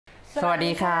สวัส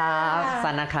ดีครับ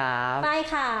ซันนะครับไป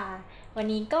ค่ะวัน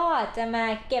นี้ก็จะมา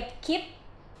เก็บคลิป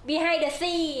behind the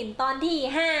scene ตอนที่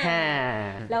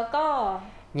5แล้วก็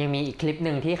ยังมีอีกคลิปห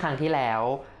นึ่งที่ครั้งที่แล้ว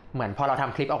เหมือนพอเราท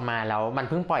ำคลิปออกมาแล้วมัน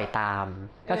เพิ่งปล่อยตาม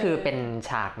ก็คือเป็น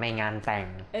ฉากในงานแต่ง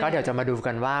ก็เดี๋ยวจะมาดู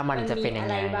กันว่ามันจะเป็นยัง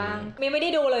ไงบ้างไม่ได้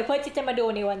ดูเลยเพื่อที่จะมาดู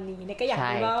ในวันนี้เนี่ยก็อยาก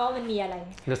ดูว่ามันมีอะไร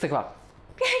รู้สึกแบบ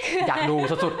อยากดู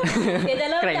สุดๆเดี๋ยวจะ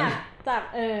เริ่มจาก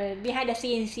behind the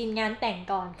scene ซีนงานแต่ง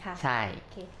ก่อนค่ะใช่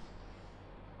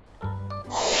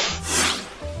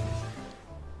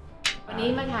วันนี้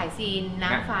มาถ่ายซีนน้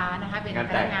ำฟ้านะคะเป็น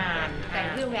พนักงานแต่ง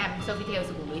ที่โรงแรมโซฟิเทล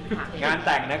สุขุมวิทค่ะงานแ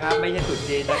ต่งนะครับไม่ใช่ตุ๊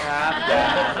จีนนะครับ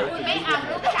คุณไม่เอา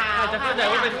ลูกสาวจะเข้าใจ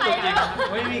ว่าเป็นตุ๊จีน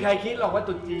ไม่มีใครคิดหรอกว่า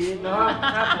ตุ๊จีนเนาะ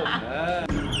ครับผม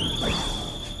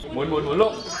หมุนลู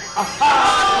ก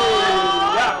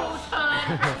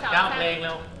ยากเพลงแ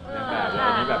ล้ว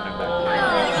นี่แบบ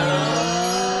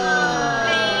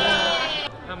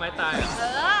ถ้าไม้ตาย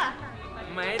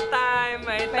ไม่ตาย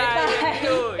ยังอ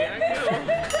ยู่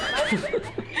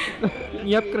เ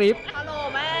งียบกริบฮัลโหล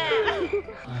แม่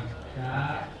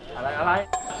อะไร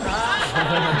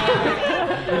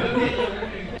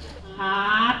ฮา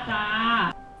ร์ดจ้า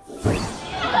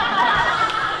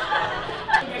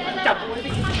จับ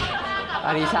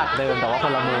อันนี้ฉากเดิมแต่ว่าค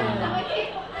นละมุม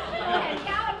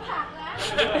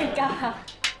ก้า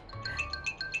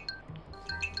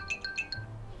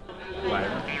ไหว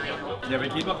อย่าไป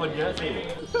คิดว่าคนเยอะสิ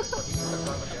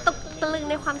ตะลึง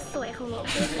ในความสวยของหนู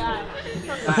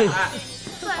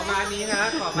ประมาณนี้นะ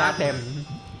ขอบหน้าเต็ม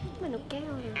เหมือนนกแก้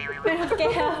วเลยเป็นนกแ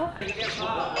ก้ว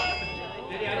เ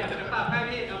ดี๋ยวจะปรับแม่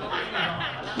พี่เอาลงมา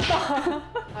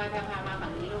พามาฝั่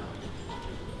งนี้ลูก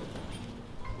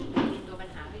ตัวปัญ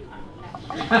หาไม่อยู่ฝั่งนู้นแหละ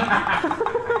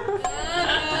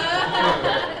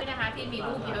นะคะที่มี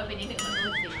รูปเยอะไปนิดหนึ่งมันรู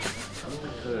ปจริง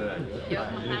เยอะ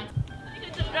มากนี่คื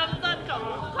อจุดเริ่มต้นของ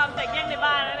ความแตกแยกใน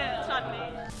บ้านแล้วเนี่ยช็อตนี้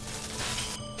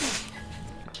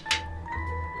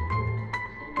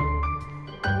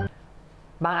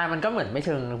บางอันมันก็เหมือนไม่เ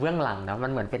ชิงเบื้องหลังนะมั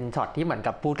นเหมือนเป็นช็อตที่เหมือน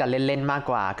กับพูดกันเล่นๆมาก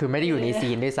กว่าคือไม่ได้อยู่ในซี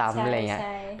นด้วยซ้ำอะไรเงี้ย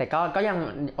แต่ก็ยัง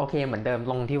โอเคเหมือนเดิม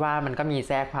ลงที่ว่ามันก็มีแ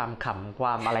ทรกความขำคว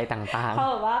ามอะไรต่างๆเขา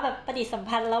บอกว่าแบบปฏิสัม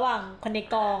พันธ์ระหว่างคนใน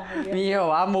กองมีแบ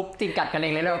บว่ามุกจิกกัดกันเอ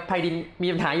งเลยแล้วไพดินมี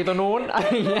ปัญหาอยู่ตรงนู้นอะไร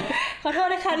เงี้ยขอโทษ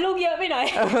นะคะลูกเยอะไปหน่อย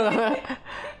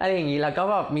อะไรอย่างงี้แล้วก็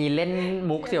แบบมีเล่น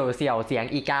มุกเสี่ยวเสียง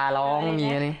อีการ้องมี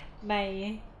อะไรไ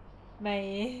ม่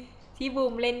ที่บู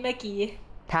มเล่นเมื่อกี้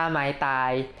ถ้าไม้ตา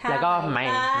ยแล้วก็ไม่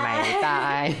ตา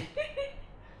ย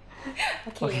โอ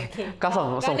เคก็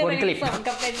สมควรกลิบสม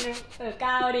กับเป็น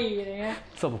ก้าวดีอะไรเงี้ย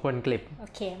สมควรกลิบโอ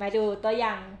เคมาดูตัวอ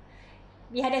ย่าง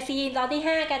behind the scene ตอนที่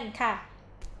5กันค่ะ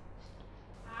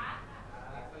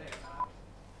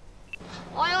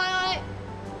โอ๊ย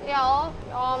เดี๋ยว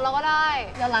ยอมแล้วก็ได้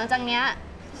เดี๋ยวหลังจากเนี้ย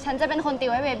ฉันจะเป็นคนติ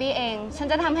วให้เบบี้เองฉัน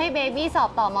จะทำให้เบบี้สอบ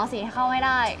ต่อม.4 ให้เข้าให้ไ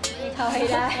ด้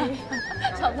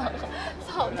สอ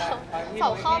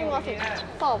บเข้าม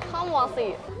.4 สอบเข้าม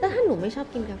.4 แต่ถ้าหนูไม่ชอบ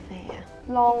กินกาแฟ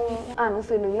ลองอ่านหนัง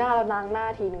สือ1 หน้าแล้วล้างหน้า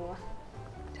ทีนึงวะ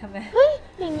ทำไมเฮ้ย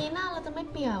อย่างนี้หน้าเราจะไม่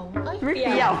เปี่ยวไม่เ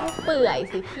ปี่ยวเปื่อย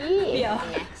สิพี่เปี่ยว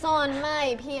โซนไม่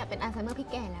พี่เป็นอัลไซเมอร์พี่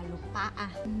แก่แล้วลูกป้าอะ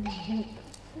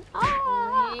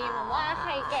บอกว่าใค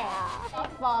รแก่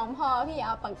ฟ้องพ่อพี่เอ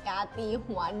าปากกาตี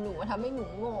หัวหนูทำให้หนู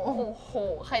โง่โอ้โห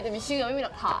ใครจะไปเชื่อไม่มีห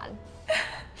ลักฐาน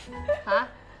ฮะ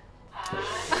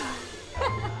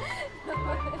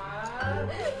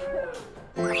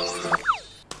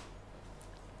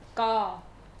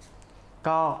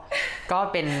ก็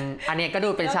เป็นอันนี้ก็ดู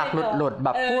เป็นฉากหลุดแบ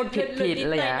บพูดผิดอะ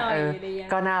ไรเงี้ย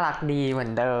ก็น่ารักดีเหมือ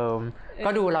นเดิมก็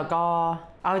ดูแล้วก็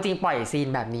เอาจริงปล่อยซีน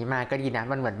แบบนี้มาก็ดีนะ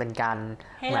มันเหมือนเป็นการ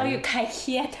ให้เราอยู่คลายเค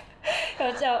รียดเรา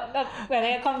จะแบบเหมือน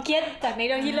ความเครียดจากในเ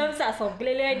รื่องที่เริ่มสะสม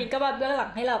เรื่อยๆนี่ก็แบบเบื้องหลั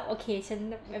งให้เราโอเคฉัน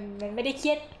มันไม่ได้เค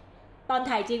รียดตอน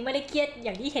ถ่ายจริงไม่ได้เครียดอ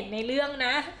ย่างที่เห็นในเรื่องน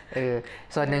ะ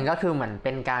ส่วนหนึ่งก็คือเหมือนเ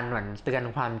ป็นการเหมือนเตือน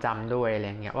ความจำด้วยอะไร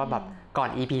เงี้ยว่าแบบก่อน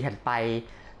EP ถัดไป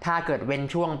ถ้าเกิดเว้น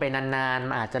ช่วงไปนานๆ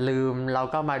มันอาจจะลืมเรา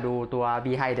ก็มาดูตัว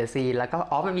behind the scene แล้วก็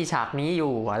มันมีฉากนี้อ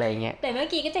ยู่อะไรเงี้ยแต่เมื่อ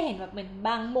กี้ก็จะเห็นแบบเหมือนบ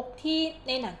างมุกที่ใ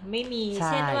นหนังไม่มีเ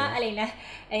ช่นว่าอะไรนะ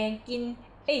กิน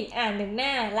อ่าน1 หน้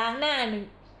าล้างหน้า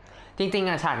1จริง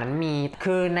ๆฉากนั้นมี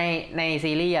คือใน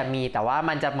ซีรีส์มีแต่ว่า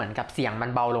มันจะเหมือนกับเสียงมัน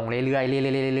เบาลงเรื่อยๆอ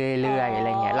ะไร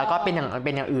เงี้ยแล้วก็เป็นอย่า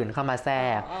งอื่นเข้ามาแทร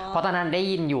กเพราะตอนนั้นได้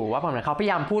ยินอยู่ว่าเหมือนเขาพย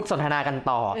ายามพูดสนทนากัน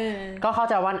ต่อก็เข้า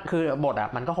ใจว่าคือบท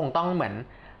มันก็คงต้องเหมือน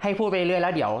ให้พูดไปเรื่อยแล้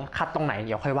วเดี๋ยวคัดตรงไหนเ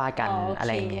ดี๋ยวค่อยว่ากันอะไ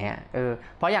รอย่างเงี้ย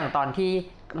เพราะอย่างตอนที่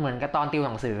เหมือนกับตอนติวห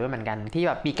นังสือเหมือนกันที่แ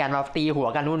บบมีการมาตีหัว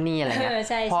กันนู่นนี่อะไรเงี้ย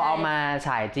พอเอามาฉ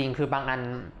ายจริงคือบางอัน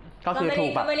ก็คือถู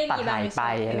กแบบตัดหายไป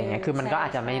อะไรเงี้ยคือมันก็อา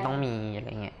จจะไม่ต้องมีอะไร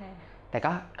เงี้ย แต่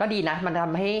ก็ดีนะมันท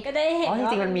ำให้อ๋อจ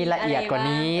ริงๆมันมีละเอียดกว่า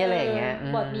นี้อะไรอย่างเงี้ย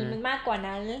บทมีมันมากกว่า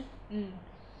นั้น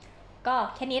ก็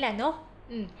แค่นี้แหละเนาะ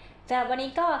สำหรับวันนี้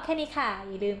ก็แค่นี้ค่ะ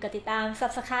อย่าลืมกดติดตาม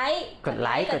Subscribe กดไล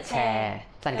ค์กดแชร์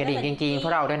สั่นกระดิ่งจริงๆพว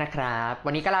กเราด้วยนะครับ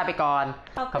วันนี้ก็ลาไปก่อน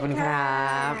ขอบคุณครั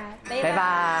บบ๊ายบ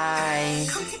าย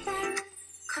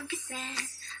ความพิเศษ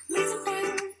ไม่จำเป็น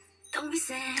ต้องพิเ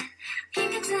ศษเพียง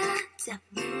แค่เธอจับ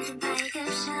มือเดินไปกับ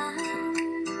ฉัน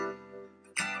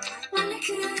วันและ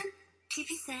คืนที่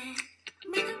พิเศษ